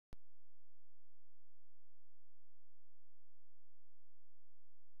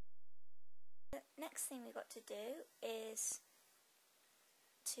next thing we've got to do is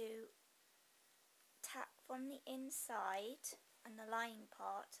to tack from the inside and the lining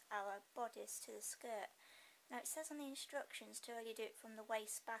part our bodice to the skirt. Now it says on the instructions to only do it from the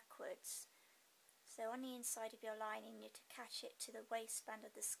waist backwards, so on the inside of your lining you're to catch it to the waistband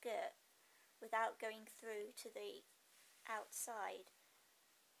of the skirt without going through to the outside.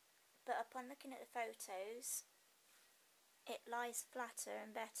 But upon looking at the photos, it lies flatter and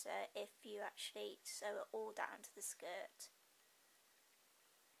better if you actually sew it all down to the skirt.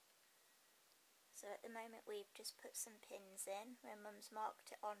 So at the moment we've just put some pins in where Mum's marked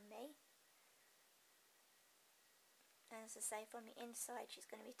it on me. And as I say, from the inside she's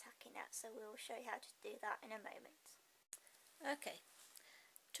going to be tacking that, so we'll show you how to do that in a moment. Okay,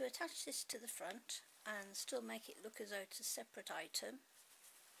 to attach this to the front and still make it look as though it's a separate item,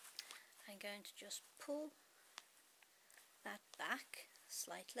 I'm going to just pull that back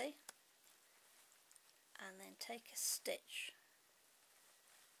slightly and then take a stitch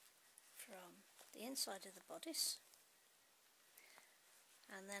from the inside of the bodice,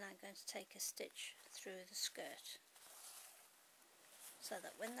 and then I'm going to take a stitch through the skirt so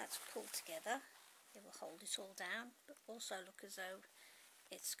that when that's pulled together it will hold it all down but also look as though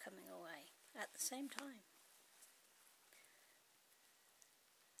it's coming away at the same time.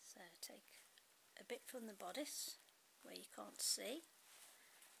 So take a bit from the bodice where you can't see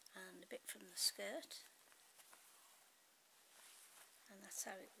and a bit from the skirt, and that's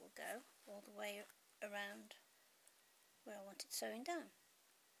how it will go all the way around where I want it sewing down.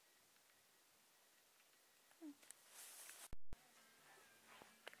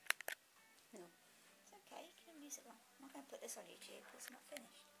 No. It's okay, you can use it one. I'm not going to put this on YouTube because it's not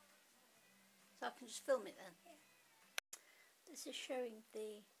finished. So I can just film it then? Yeah. This is showing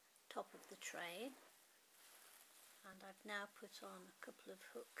the top of the train, and I've now put on a couple of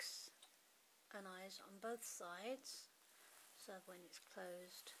hooks and eyes on both sides, so when it's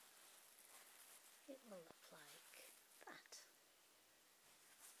closed it will look like that.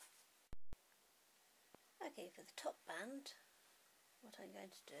 Okay, for the top band what I'm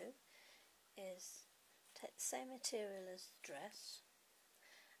going to do is take the same material as the dress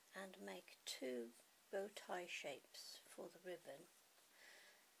and make two bow tie shapes for the ribbon.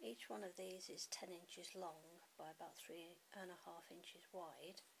 Each one of these is 10 inches long by about 3.5 inches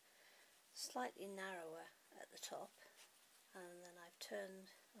wide, slightly narrower at the top, and then I've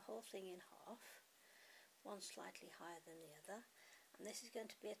turned the whole thing in half, one slightly higher than the other, and this is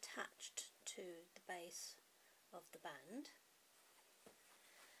going to be attached to the base of the band.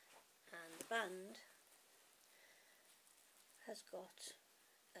 And the band has got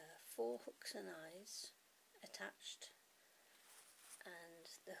 4 hooks and eyes attached, and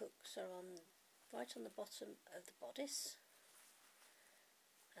the hooks are right on the bottom of the bodice,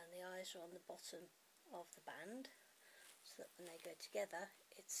 and the eyes are on the bottom of the band, so that when they go together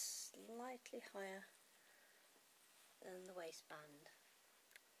it's slightly higher than the waistband.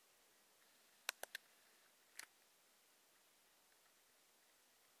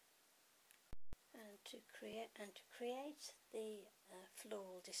 And to create the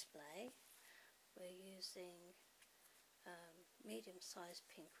floral display we're using medium-sized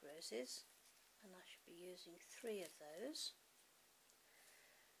pink roses, and I should be using 3 of those,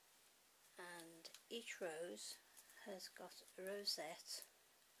 and each rose has got a rosette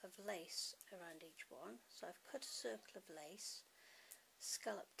of lace around each one. So I've cut a circle of lace,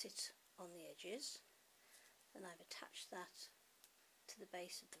 scalloped it on the edges, then I've attached that to the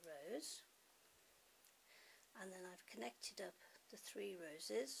base of the rose, and then I've connected up the 3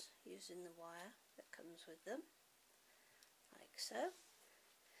 roses using the wire that comes with them, like so,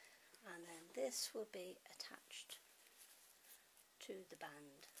 and then this will be attached to the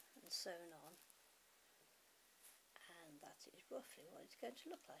band and sewn on, and that is roughly what it's going to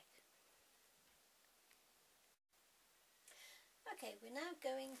look like. Okay, we're now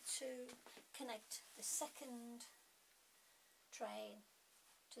going to connect the second train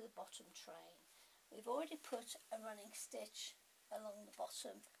to the bottom train. We've already put a running stitch along the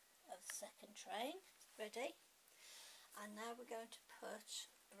bottom of the second train, ready, and now we're going to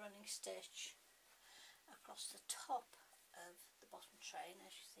put a running stitch across the top of the bottom train.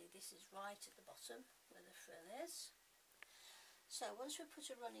 As you see, this is right at the bottom where the frill is. So once we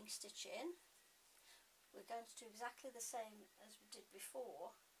put a running stitch in, we're going to do exactly the same as we did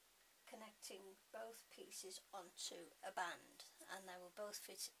before, connecting both pieces onto a band, and they will both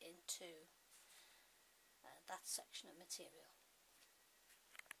fit into that section of material.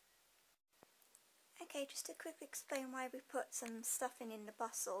 Okay, just to quickly explain why we put some stuffing in the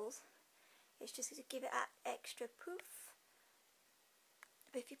bustles. It's just to give it that extra poof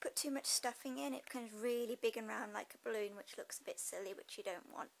But if you put too much stuffing in, it becomes really big and round like a balloon, which looks a bit silly, which you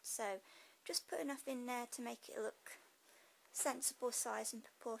don't want. So just put enough in there to make it look sensible size and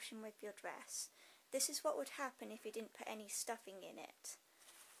proportion with your dress. This is what would happen if you didn't put any stuffing in it.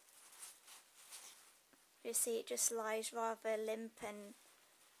 You see, it just lies rather limp and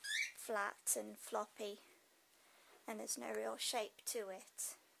flat and floppy, and there's no real shape to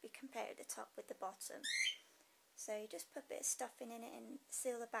it if you compare the top with the bottom. So you just put a bit of stuffing in it and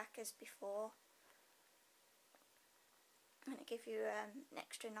seal the back as before, and it'll give you an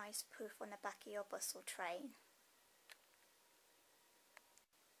extra nice poof on the back of your bustle train.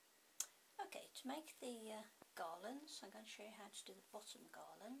 Okay, to make the garlands, I'm going to show you how to do the bottom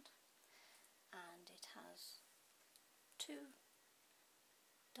garland, and it has two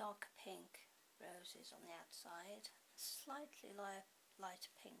darker pink roses on the outside, slightly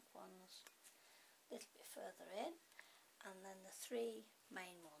lighter pink ones a little bit further in, and then the three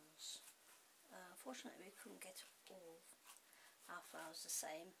main ones. Unfortunately we couldn't get all our flowers the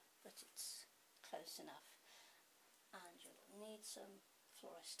same, but it's close enough. And you'll need some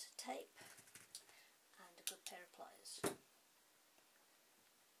florist tape and a good pair of pliers.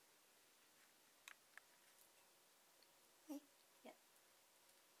 Okay. Yep.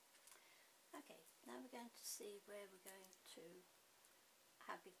 Okay, now we're going to see where we're going to,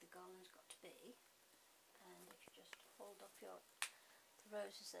 how big the garland's got to be. And if you just hold up the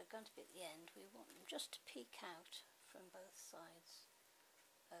roses that are going to be at the end, we want them just to peek out from both sides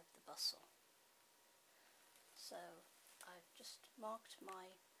of the bustle. So I've just marked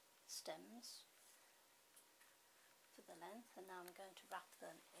my stems for the length, and now I'm going to wrap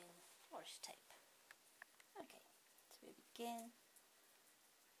them in florist tape. Okay, so we begin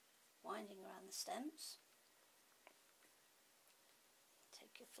winding around the stems.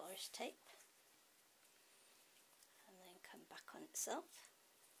 Take your florist tape and then come back on itself.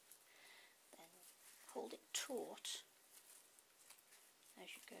 Then hold it taut as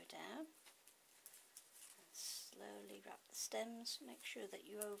you go down and slowly wrap the stems. Make sure that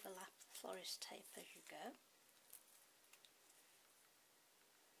you overlap the florist tape as you go.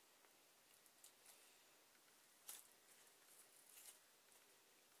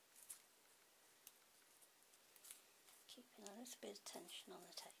 Keeping a little bit of tension on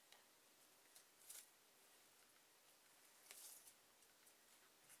the tape.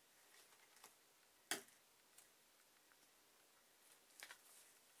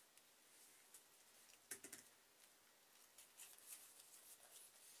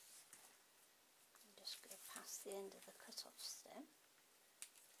 Just go past the end of the cut-off stem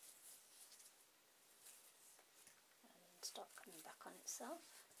and then start coming back on itself.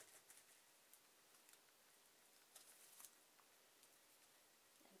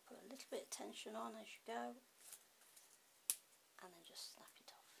 And put a little bit of tension on as you go, and then just snap it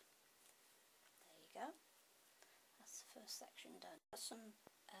off. There you go. That's the first section done. Got some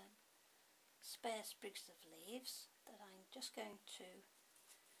spare sprigs of leaves that I'm just going to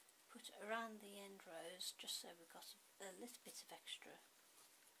put around the end rows, just so we've got a little bit of extra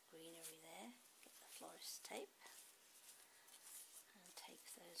greenery there. Get the florist tape and tape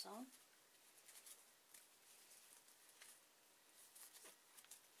those on.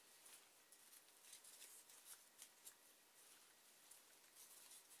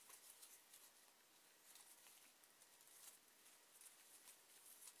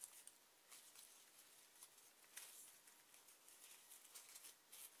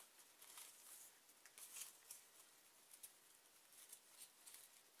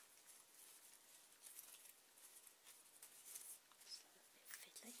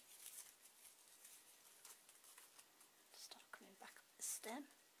 Start coming back up the stem.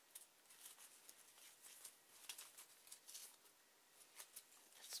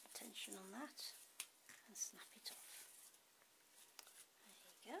 Put some tension on that and snap it off.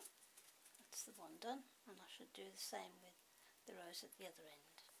 There you go. That's the one done, and I should do the same with the rows at the other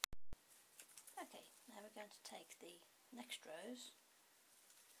end. Okay, now we're going to take the next rows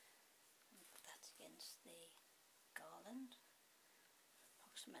and put that against the garland,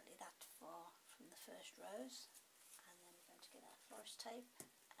 approximately that far from the first rows, and then we're going to get our florist tape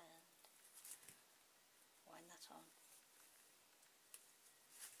and wind that on.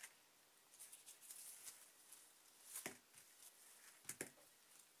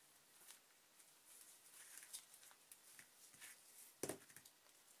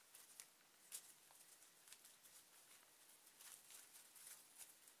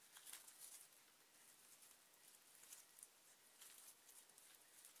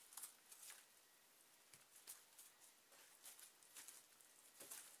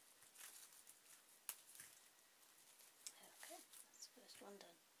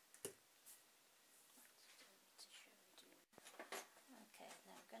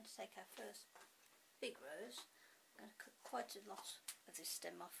 to take our first big rose. I'm going to cut quite a lot of this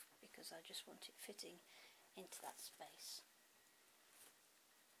stem off because I just want it fitting into that space.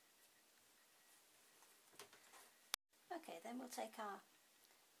 Okay, then we'll take our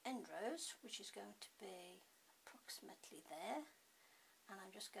end rose, which is going to be approximately there, and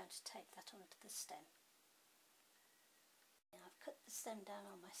I'm just going to tape that onto the stem. Now I've cut the stem down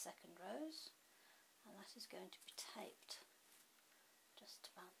on my second rose, and that is going to be taped just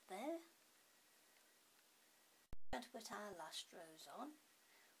about there. We're going to put our last rose on,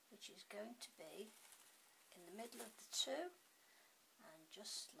 which is going to be in the middle of the two and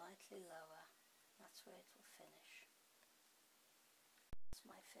just slightly lower. That's where it will finish. That's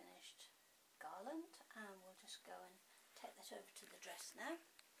my finished garland, and we'll just go and take that over to the dress now.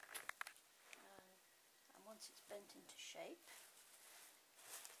 And once it's bent into shape,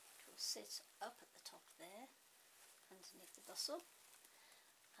 it will sit up at the top there underneath the bustle,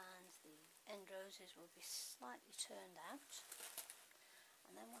 and the end roses will be slightly turned out.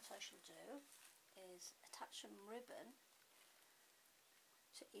 And then what I shall do is attach some ribbon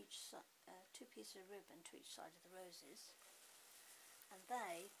to each two pieces of ribbon to each side of the roses, and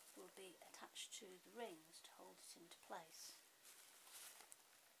they will be attached to the rings to hold it into place.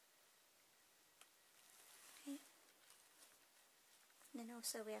 Okay. And then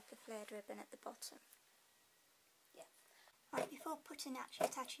also we have the flared ribbon at the bottom. Yeah. Right, before actually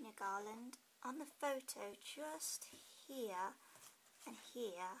attaching a garland, on the photo just here and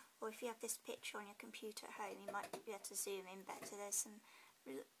here, or if you have this picture on your computer at home, you might be able to zoom in better. There's some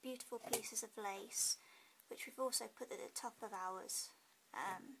beautiful pieces of lace which we've also put at the top of ours.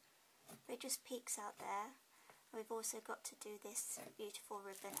 It just peeks out there. We've also got to do this beautiful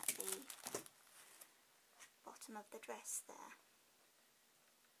ribbon at the bottom of the dress there.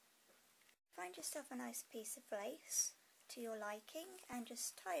 Find yourself a nice piece of lace to your liking and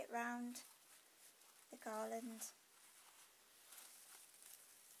just tie it round the garland.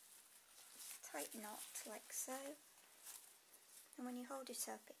 Tight knot like so, and when you hold it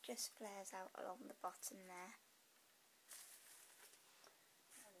up it just flares out along the bottom there.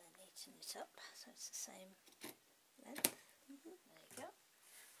 And then neaten it up so it's the same length. There you go,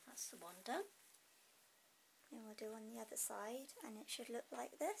 that's the one done. Then we'll do on the other side, and it should look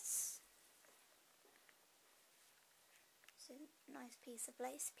like this. So nice piece of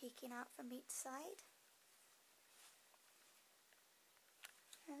lace peeking out from each side.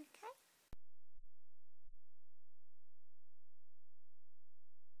 Okay.